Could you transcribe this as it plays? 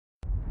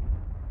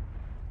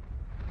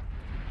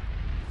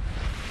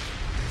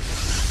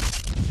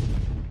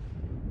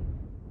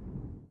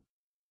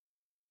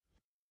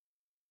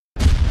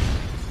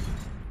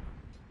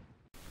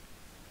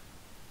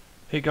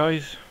Hey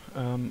guys,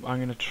 I'm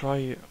gonna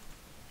try,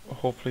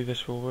 hopefully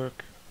this will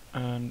work,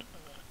 and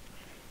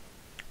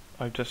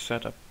I've just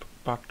set up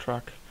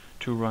Backtrack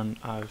to run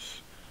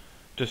as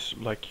just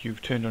like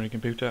you've turned on your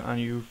computer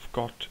and you've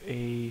got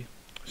a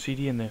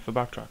CD in there for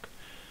Backtrack.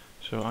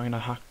 So I'm gonna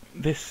hack,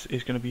 this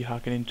is gonna be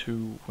hacking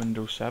into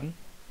Windows 7.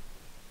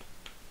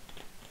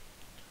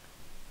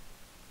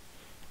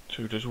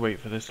 So just wait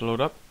for this to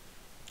load up,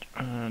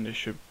 and it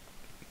should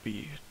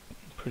be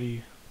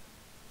pretty,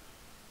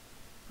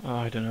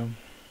 I don't know,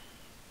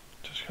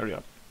 just hurry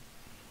up.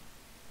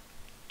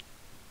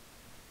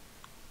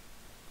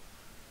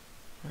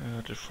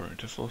 Just for it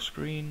to full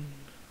screen.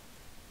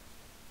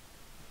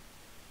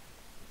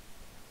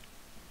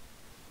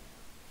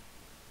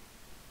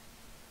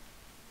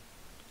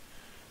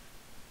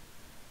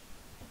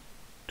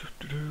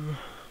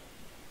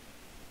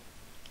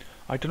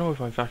 I don't know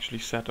if I've actually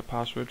set a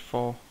password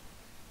for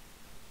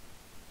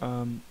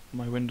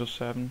my Windows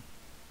 7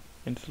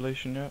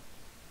 installation yet.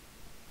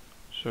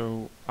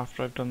 So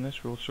after I've done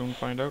this, we'll soon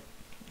find out.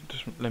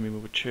 Just let me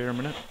move a chair a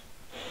minute.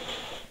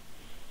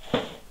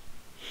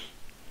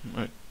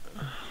 Right.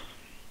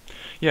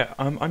 Yeah,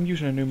 I'm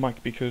using a new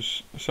mic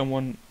because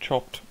someone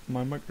chopped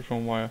my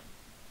microphone wire,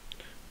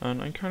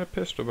 and I'm kind of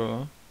pissed about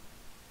that.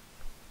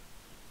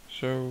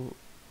 So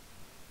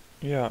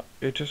yeah,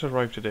 it just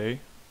arrived today,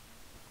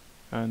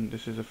 and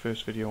this is the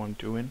first video I'm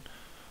doing,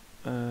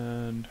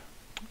 and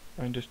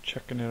I'm just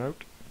checking it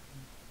out.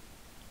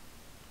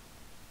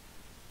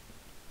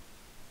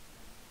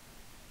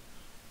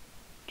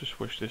 Just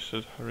wish this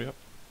would hurry up.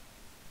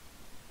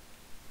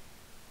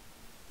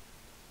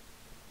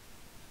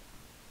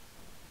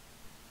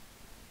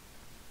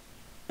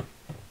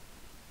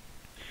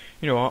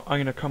 You know what, I'm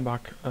gonna come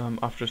back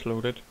after it's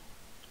loaded,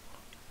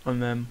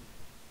 and then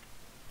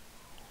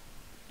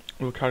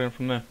we'll carry on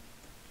from there.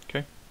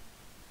 Okay?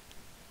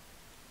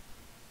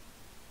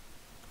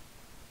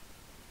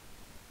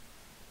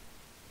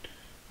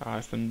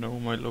 It's the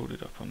gnome I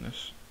loaded up on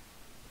this.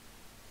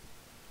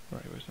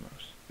 Right, where's the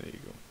mouse? There you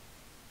go.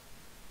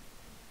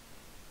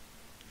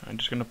 I'm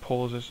just gonna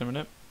pause this a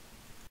minute.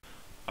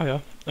 Oh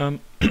yeah, I'm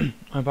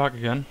back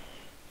again.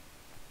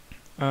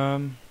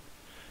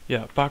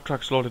 Yeah,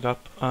 Backtrack's loaded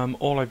up.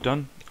 All I've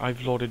done,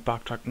 I've loaded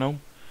Backtrack now.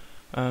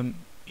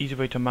 Easy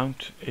way to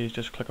mount is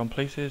just click on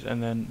places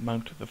and then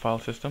mount the file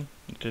system,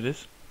 which it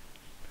is.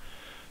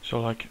 So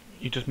like,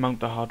 you just mount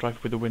the hard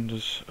drive with the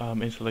Windows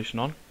installation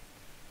on,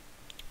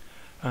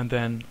 and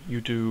then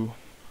you do,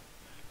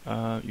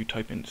 you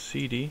type in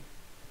CD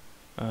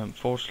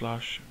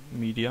 /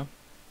 media,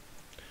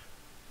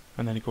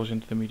 and then it goes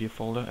into the media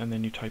folder, and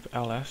then you type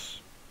ls,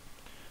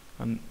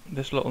 and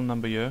this little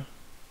number here,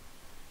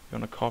 you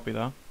want to copy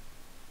that,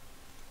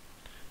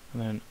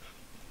 and then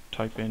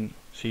type in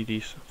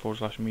CD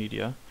 /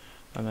 media,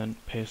 and then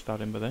paste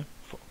that in there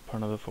for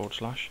another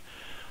 /,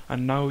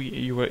 and now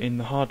you are in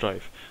the hard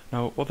drive.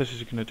 Now what this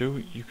is going to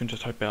do, you can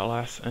just type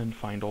ls and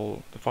find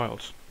all the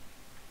files.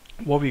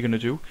 What we're going to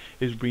do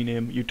is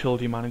rename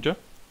utility manager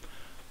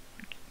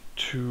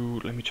to,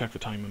 let me check the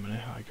time a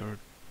minute,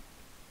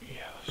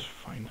 yeah, that's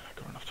fine, I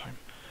got enough time.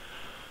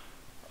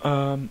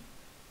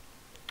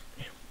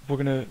 We're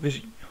gonna,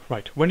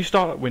 right, when you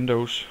start at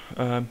Windows,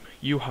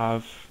 you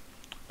have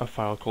a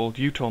file called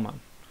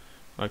utilman,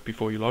 right,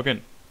 before you log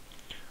in.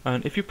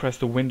 And if you press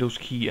the Windows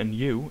key and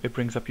U, it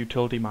brings up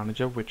Utility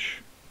Manager,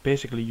 which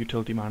basically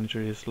Utility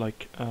Manager is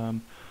like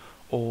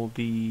all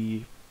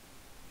the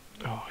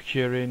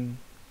hearing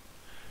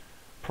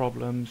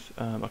problems,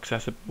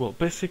 well,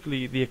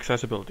 basically the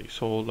accessibility.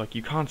 So like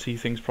you can't see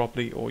things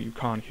properly or you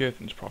can't hear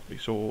things properly.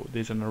 So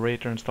there's a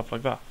narrator and stuff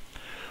like that.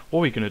 What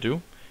we're gonna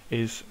do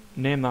is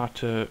name that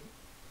to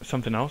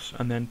something else,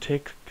 and then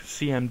take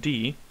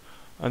CMD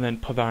and then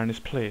put that in its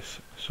place.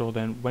 So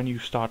then when you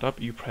start up,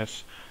 you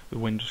press the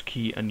Windows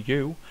key and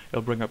U,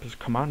 it'll bring up this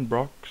command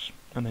box,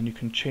 and then you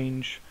can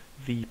change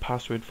the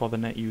password for the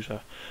net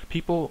user.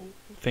 People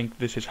think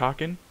this is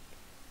hacking.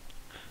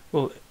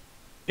 Well,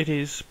 it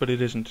is, but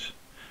it isn't.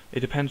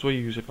 It depends what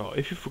you use it for.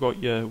 If you forgot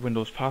your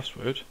Windows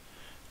password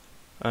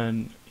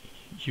and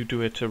you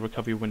do it to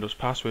recover your Windows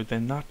password,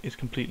 then that is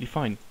completely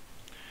fine.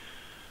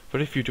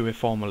 But if you do it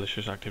for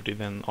malicious activity,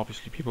 then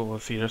obviously people will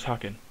see it as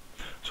hacking.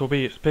 So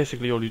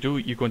basically all you do,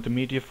 you go into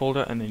media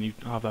folder, and then you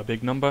have that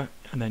big number,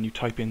 and then you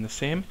type in the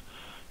same,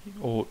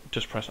 or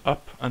just press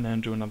up and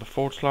then do another /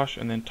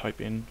 and then type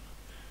in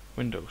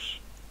Windows.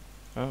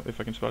 If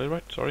I can spell it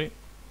right, sorry.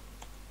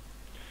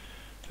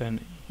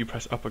 Then you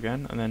press up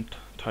again and then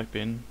type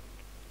in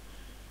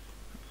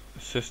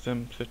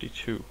System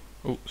 32.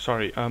 Oh,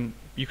 sorry.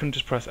 You can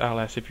just press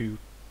ls if you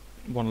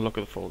want to look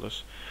at the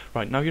folders.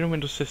 Right, now you're in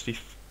Windows System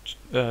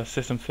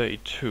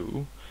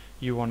 32.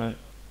 You want to,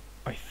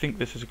 I think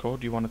this is a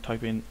code, you want to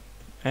type in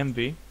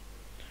mv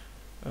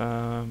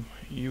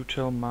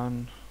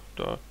utilman.exe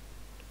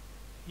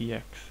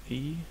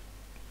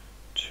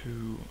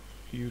to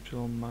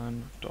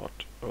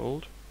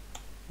utilman.old.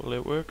 Will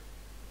it work?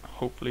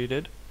 Hopefully it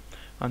did.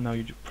 And now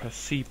you press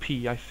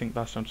cp, I think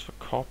that stands for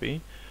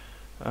copy,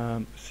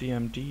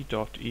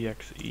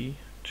 cmd.exe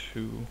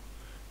to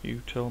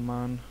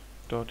utilman.exe.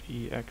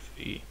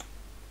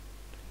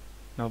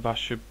 Now that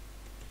should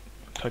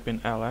type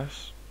in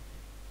ls,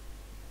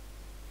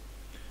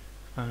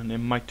 and it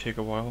might take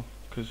a while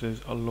because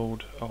there's a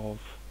load of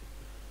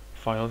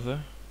files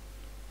there.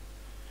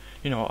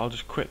 You know, I'll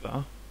just quit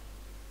that.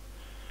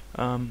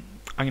 I'm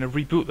going to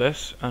reboot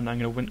this, and I'm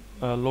going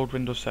to load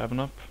Windows 7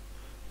 up,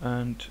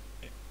 and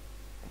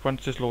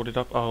once it's loaded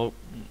up, I'll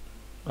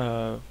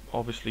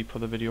obviously put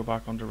the video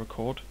back onto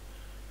record.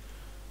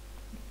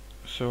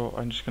 So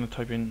I'm just going to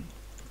type in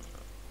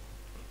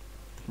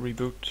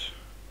reboot,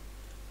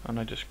 and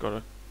I just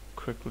gotta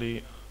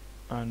quickly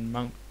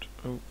unmount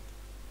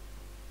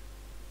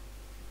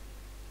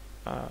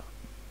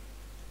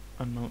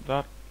unmount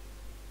that,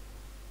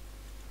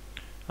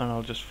 and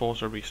I'll just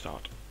force a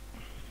restart.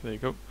 There you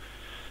go.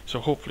 So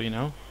hopefully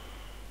now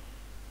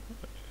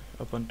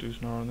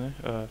Ubuntu's not on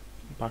there,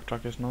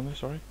 Backtrack isn't on there,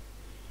 sorry.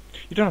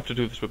 You don't have to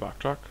do this with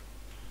Backtrack.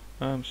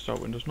 Start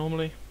Windows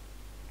normally.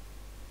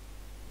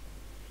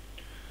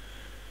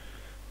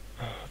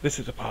 This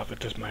is the part that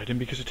does my editing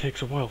because it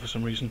takes a while for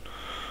some reason.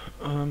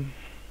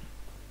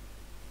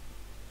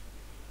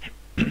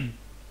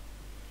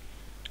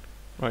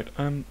 Right,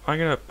 I'm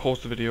gonna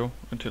pause the video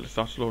until it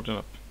starts loading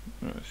up.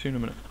 See you in a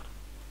minute.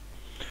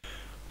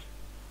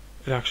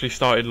 It actually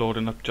started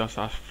loading up just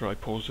after I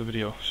paused the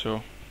video,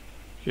 so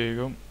here you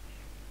go.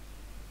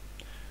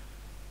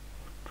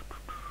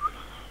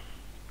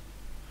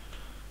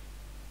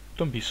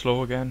 Don't be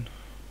slow again.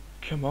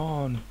 Come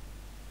on.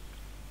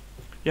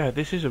 Yeah,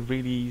 this is a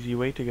really easy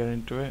way to get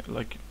into it.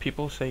 Like,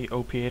 people say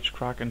OPH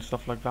crack and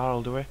stuff like that,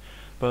 I'll do it,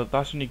 but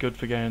that's only good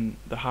for getting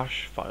the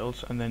hash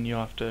files, and then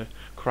you'll have to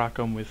crack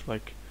them with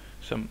like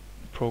some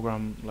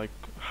program like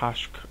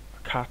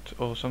hashcat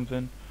or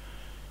something.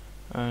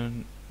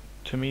 And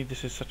to me,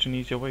 this is such an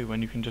easier way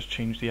when you can just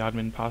change the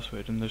admin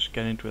password and just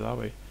get into it that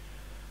way.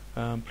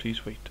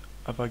 Please wait,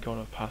 have I got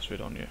a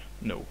password on here?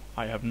 No,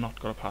 I have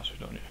not got a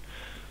password on here.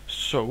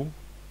 So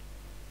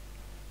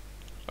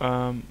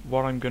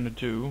what I'm gonna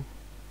do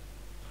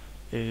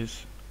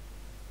is,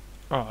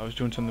 I was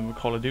doing something with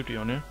Call of Duty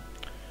on here.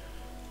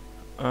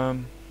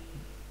 I'm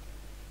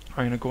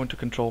gonna go into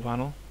Control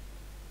Panel.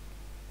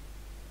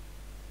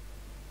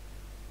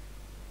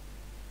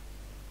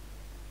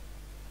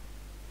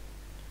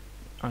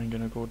 I'm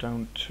gonna go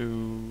down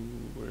to,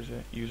 where is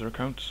it? User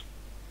accounts.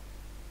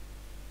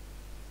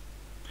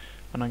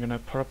 And I'm gonna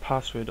put a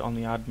password on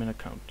the admin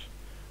account.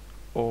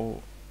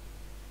 Or,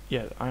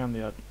 yeah, I am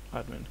the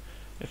admin.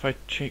 If I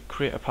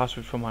create a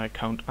password for my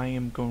account, I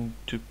am going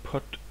to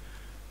put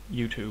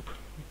YouTube.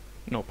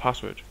 No,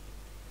 password.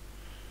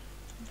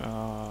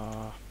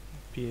 PASSWORD.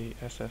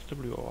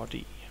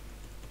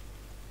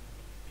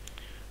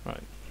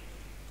 Right.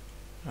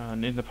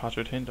 And in the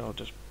password hint, I'll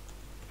just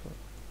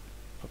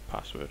put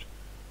password.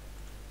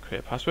 Create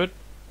a password.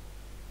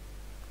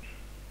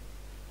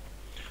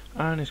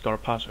 And it's got a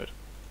password.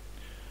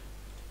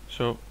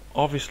 So,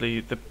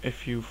 obviously,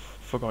 if you've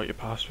forgot your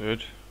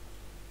password,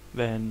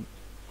 then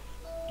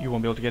you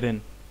won't be able to get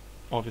in.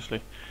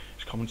 Obviously,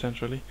 it's common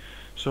sense, really.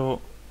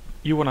 So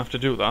you won't have to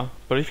do that.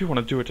 But if you want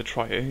to do it to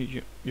try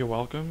it, you're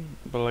welcome.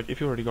 But like, if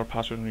you already got a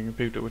password on your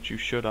computer, which you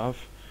should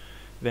have,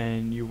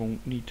 then you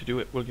won't need to do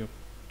it, will you?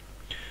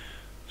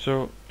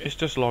 So it's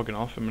just logging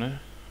off a minute.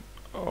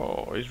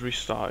 Oh, it's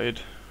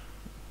restarted.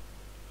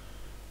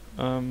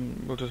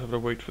 We'll just have to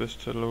wait for this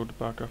to load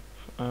back up.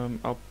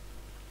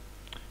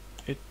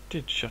 It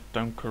did shut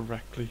down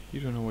correctly.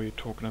 You don't know what you're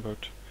talking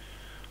about.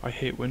 I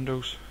hate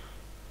Windows.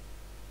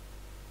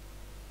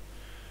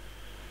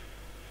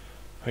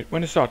 Right,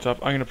 when it starts up,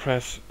 I'm going to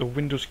press the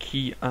Windows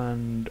key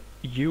and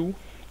U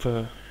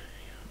for,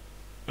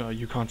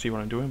 you can't see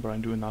what I'm doing, but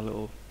I'm doing that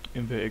little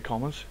inverted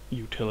commas,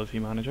 utility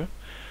manager.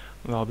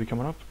 That'll be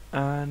coming up,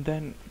 and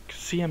then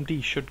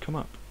CMD should come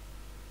up.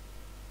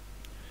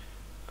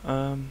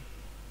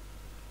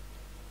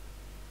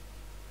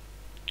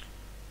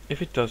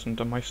 If it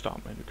doesn't and my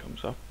start menu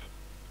comes up,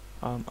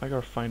 I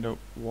gotta find out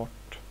what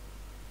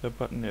the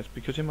button is,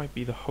 because it might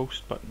be the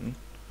host button,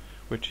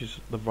 which is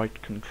the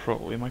right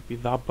control. It might be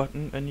that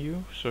button and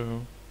you,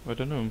 so I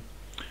don't know.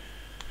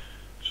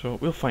 So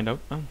we'll find out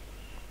now.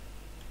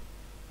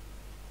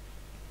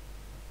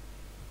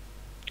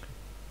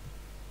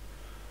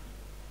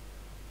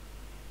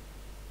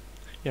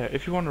 Yeah,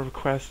 if you want to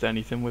request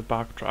anything with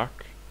Backtrack,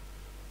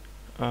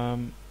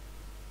 I'm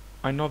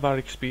not that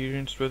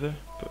experienced with it,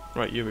 but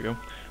right, here we go.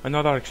 I'm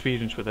not that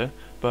experienced with it,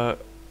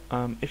 but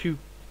if you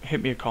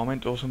hit me a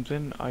comment or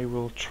something, I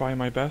will try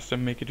my best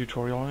and make a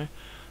tutorial on it,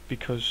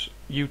 because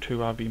you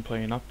two have been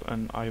playing up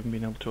and I haven't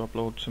been able to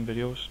upload some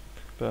videos,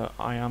 but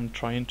I am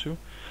trying to.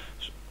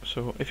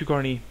 So if you've got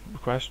any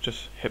requests,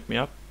 just hit me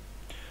up.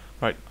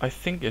 Right, I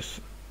think it's,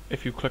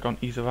 if you click on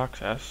ease of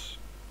access,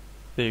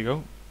 there you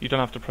go. You don't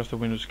have to press the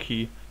Windows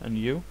key and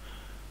U.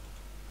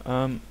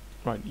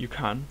 Right, you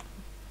can.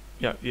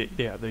 Yeah,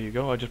 there you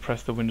go. I just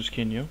pressed the Windows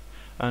key and U.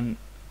 And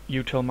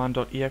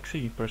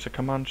utilman.exe, but it's a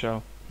command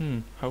shell.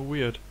 How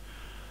weird.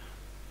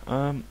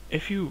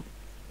 If you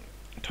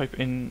type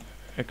in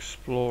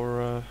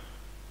explorer.exe,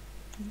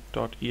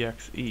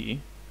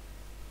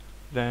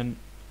 then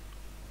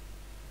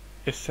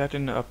it's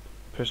setting up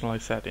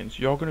personalized settings.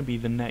 You're going to be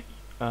the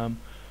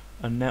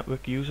a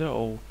network user,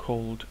 or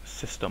called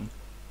system.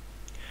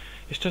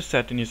 It's just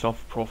setting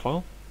yourself a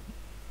profile,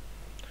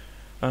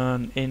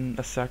 and in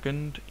a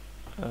second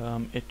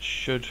it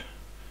should,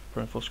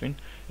 for full screen,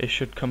 it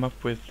should come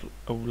up with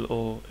a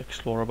little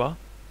explorer bar.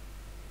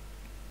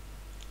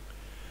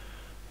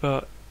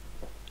 But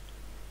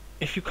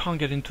if you can't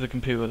get into the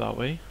computer that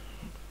way,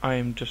 I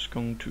am just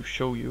going to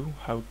show you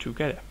how to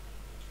get it.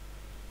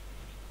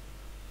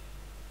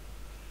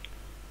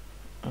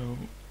 Oh,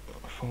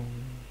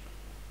 phone.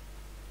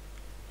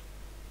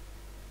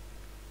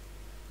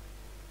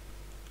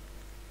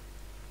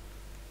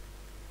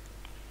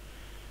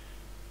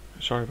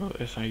 Sorry about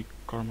this, I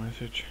got a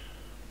message.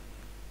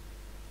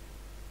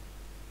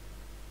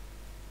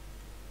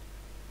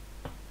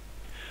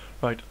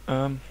 Right,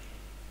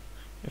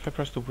 if I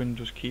press the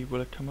Windows key,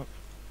 will it come up?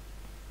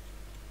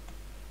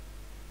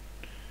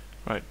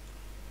 Right.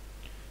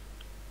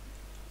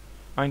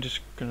 I'm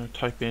just gonna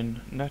type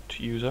in net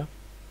user,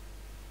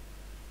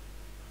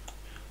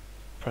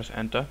 press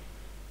enter.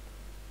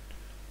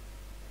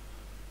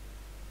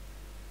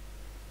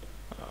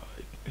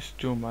 It's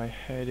doing my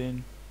head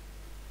in.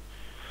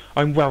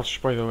 I'm Welsh,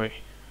 by the way,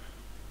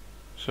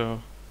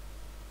 so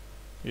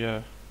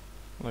yeah,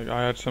 like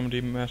I had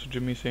somebody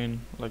messaging me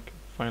saying, like,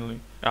 finally,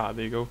 there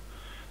you go,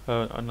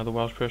 another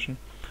Welsh person.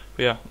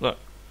 But yeah, look,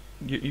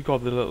 you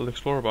got the little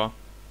explorer bar.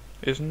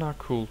 Isn't that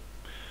cool?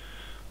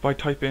 By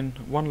typing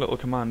one little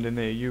command in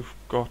there, you've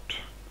got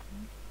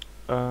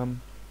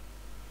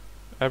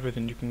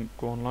everything. You can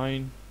go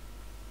online,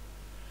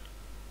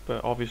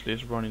 but obviously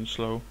it's running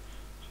slow.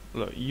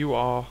 Look, you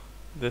are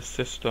this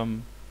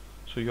system,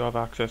 so you have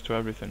access to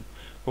everything.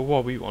 But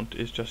what we want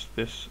is just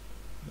this.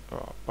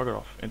 Bugger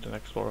off,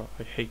 Internet Explorer.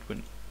 I hate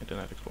when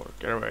Internet Explorer.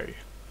 Get away.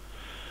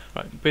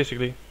 Right,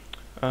 basically,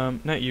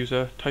 net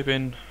user, type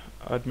in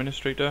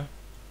administrator,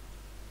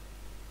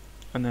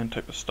 and then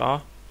type a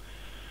star.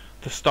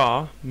 The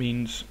star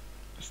means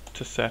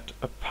to set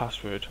a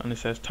password, and it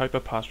says type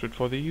a password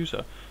for the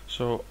user.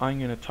 So I'm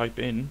going to type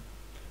in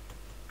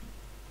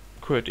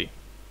QWERTY.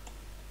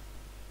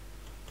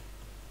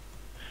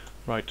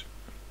 Right,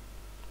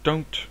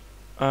 don't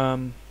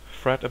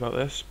fret about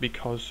this,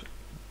 because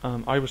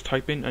I was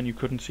typing and you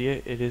couldn't see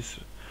it. It is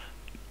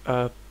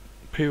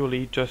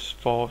purely just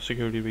for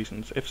security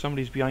reasons. If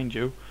somebody's behind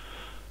you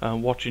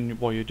watching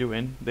what you're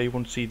doing, they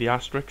won't see the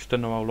asterisk to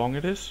know how long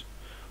it is,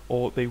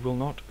 or they will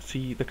not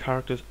see the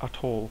characters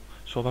at all,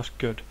 so that's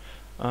good.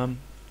 And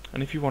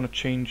if you want to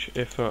change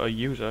it for a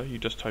user, you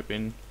just type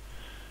in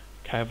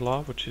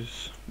Kevlar, which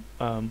is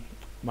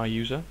my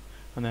user,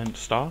 and then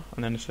star,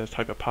 and then it says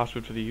type a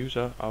password for the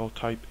user. I'll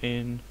type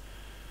in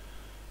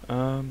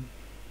QWERTY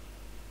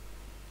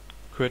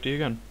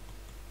again,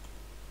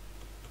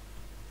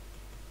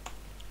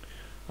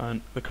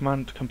 and the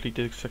command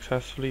completed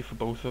successfully for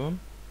both of them.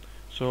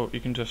 So you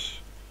can just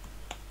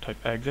type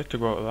exit to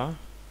go out of that,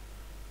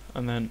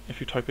 and then if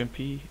you type in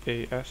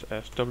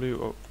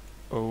PASSWORD,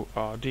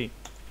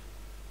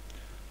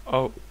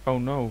 oh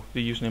no,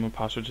 the username and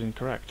password is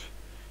incorrect.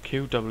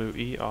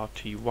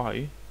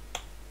 QWERTY.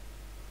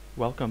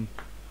 Welcome.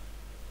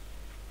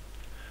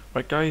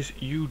 Right guys,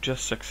 you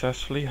just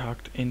successfully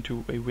hacked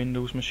into a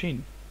Windows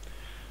machine.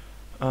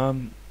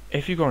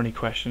 If you got any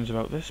questions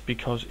about this,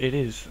 because it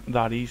is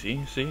that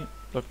easy, see,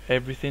 look,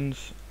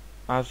 everything's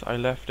as I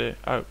left it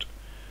out.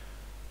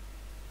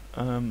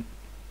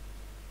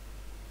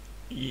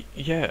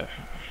 Yeah,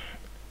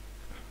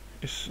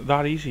 it's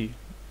that easy.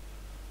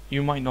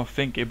 You might not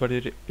think it, but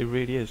it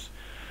really is.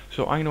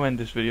 So I'm gonna end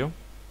this video.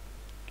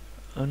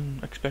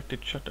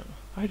 Unexpected shutdown.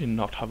 I did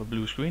not have a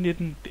blue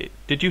screen.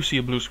 Did you see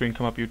a blue screen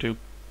come up, YouTube?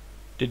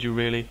 Did you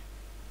really?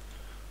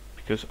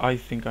 Because I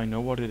think I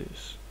know what it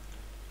is.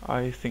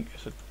 I think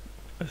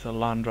it's a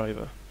LAN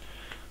driver.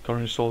 Gotta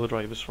install the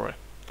drivers for it.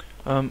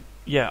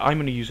 Yeah, I'm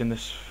gonna use in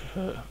this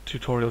for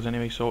tutorials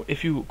anyway. So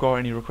if you got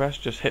any requests,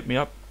 just hit me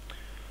up.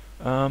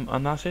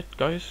 And that's it,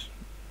 guys.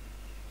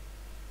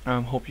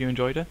 Hope you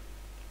enjoyed it.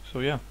 So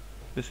yeah,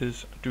 this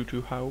is Due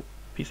to How.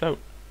 Peace out.